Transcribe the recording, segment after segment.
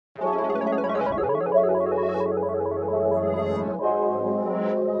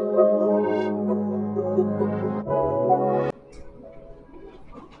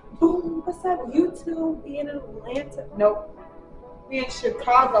You two be in Atlanta? Nope. We in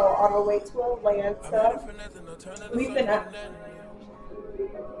Chicago on our way to Atlanta. We finna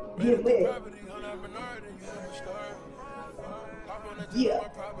get lit. Yeah.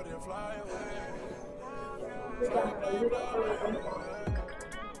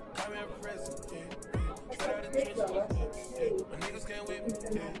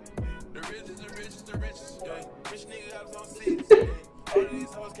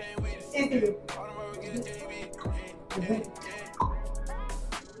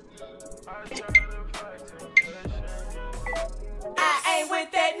 I ain't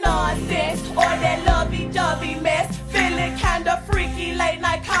with that nonsense or that lovey-dovey mess. Feeling kinda freaky, late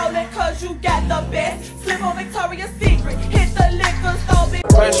night calling cause you got the best. Slip on Victoria's Secret, hit the liquor store.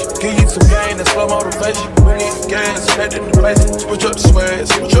 Give you some gain and slow motivation. We need the gas, head in the place. Switch up the swag,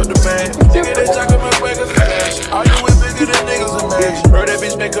 switch up the band. Nigga, they talking my swag as a cash. All you with bigger than niggas in match. Heard that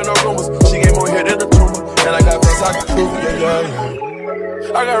bitch making no rumors. She gave more head than a tumor. And I got face I can prove it,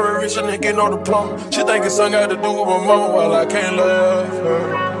 yeah. I got rich and getting on the plumber. She think it's something got to do with my mama. While I can't love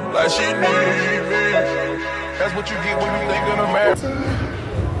her like she need me. That's what you get when you think of a man.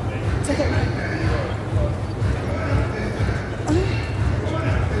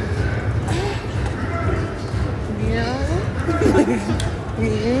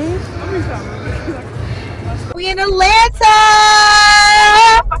 We in Atlanta!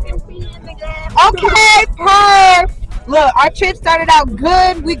 Okay, perf! Look, our trip started out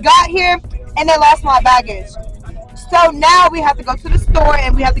good. We got here and they lost my baggage. So now we have to go to the store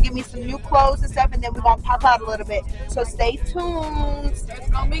and we have to get me some new clothes and stuff, and then we're gonna pop out a little bit. So stay tuned. It's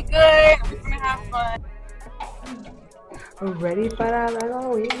gonna be good. We're gonna have fun. We're ready for that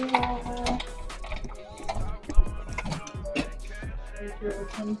little weekend.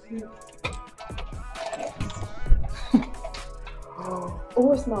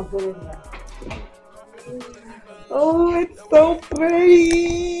 Oh, it smells good in here. Oh, it's so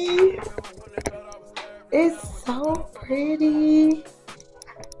pretty. It's so pretty.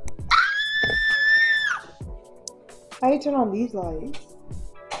 How do you turn on these lights?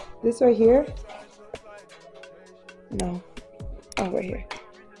 This right here? No. Oh, right here.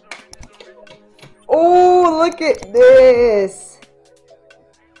 Oh, look at this.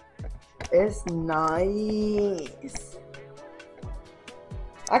 It's nice.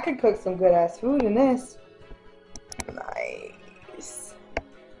 I could cook some good ass food in this. Nice.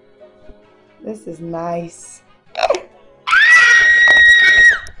 This is nice.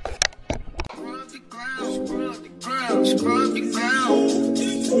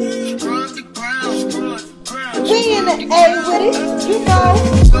 We in the A with it, you know.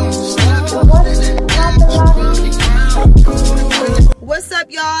 What's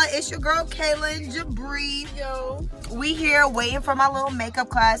up, y'all? It's your girl Kayla and Jabri. Yo. We here waiting for my little makeup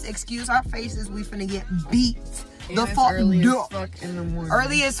class. Excuse our faces, we finna get beat. The fuck early as fuck in the morning.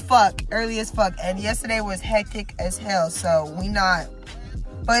 Early as fuck. And yesterday was hectic as hell, so we not.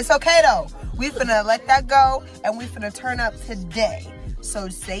 But it's okay though. We finna let that go and we finna turn up today. So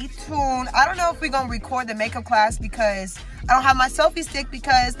stay tuned. I don't know if we're gonna record the makeup class because I don't have my selfie stick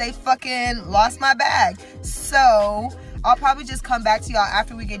because they fucking lost my bag. So I'll probably just come back to y'all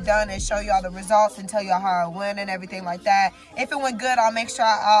after we get done and show y'all the results and tell y'all how it went and everything like that. If it went good, I'll make sure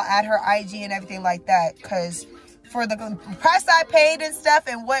I'll add her IG and everything like that, because for the price I paid and stuff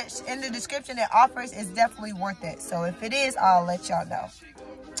and what's in the description it offers is definitely worth it. So if it is, I'll let y'all know.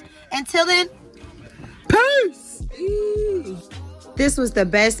 Until then, peace. This was the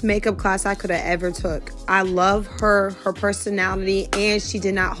best makeup class I could have ever took. I love her personality, and she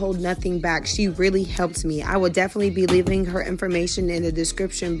did not hold nothing back. She really helped me. I would definitely be leaving her information in the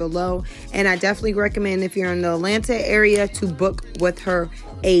description below, and I definitely recommend if you're in the Atlanta area to book with her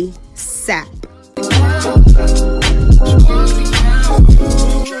ASAP.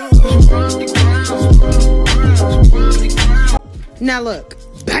 Now look.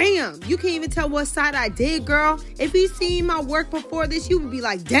 Bam! You can't even tell what side I did, girl. If you seen my work before this, you would be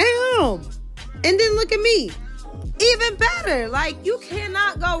like, damn! And then look at me. Even better. Like, you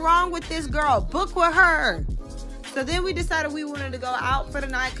cannot go wrong with this girl. Book with her. So then we decided we wanted to go out for the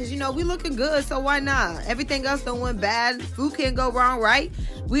night because, you know, we looking good, so why not? Everything else don't went bad. Food can't go wrong, right?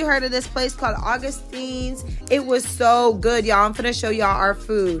 We heard of this place called Augustine's. It was so good, y'all. I'm finna show y'all our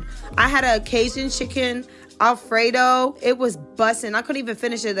food. I had a Cajun chicken Alfredo. It was bussin'. I couldn't even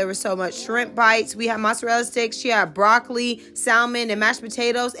finish it. There was so much. Shrimp bites. We had mozzarella sticks. She had broccoli, salmon, and mashed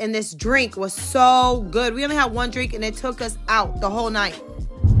potatoes. And this drink was so good. We only had one drink and it took us out the whole night.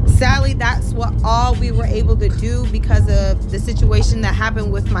 Sadly, that's what all we were able to do because of the situation that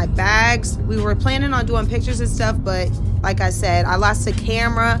happened with my bags. We were planning on doing pictures and stuff, but like I said, I lost the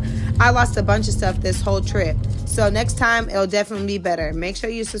camera. I lost a bunch of stuff this whole trip. So next time, it'll definitely be better. Make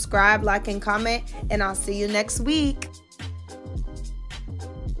sure you subscribe, like, and comment, and I'll see you next week.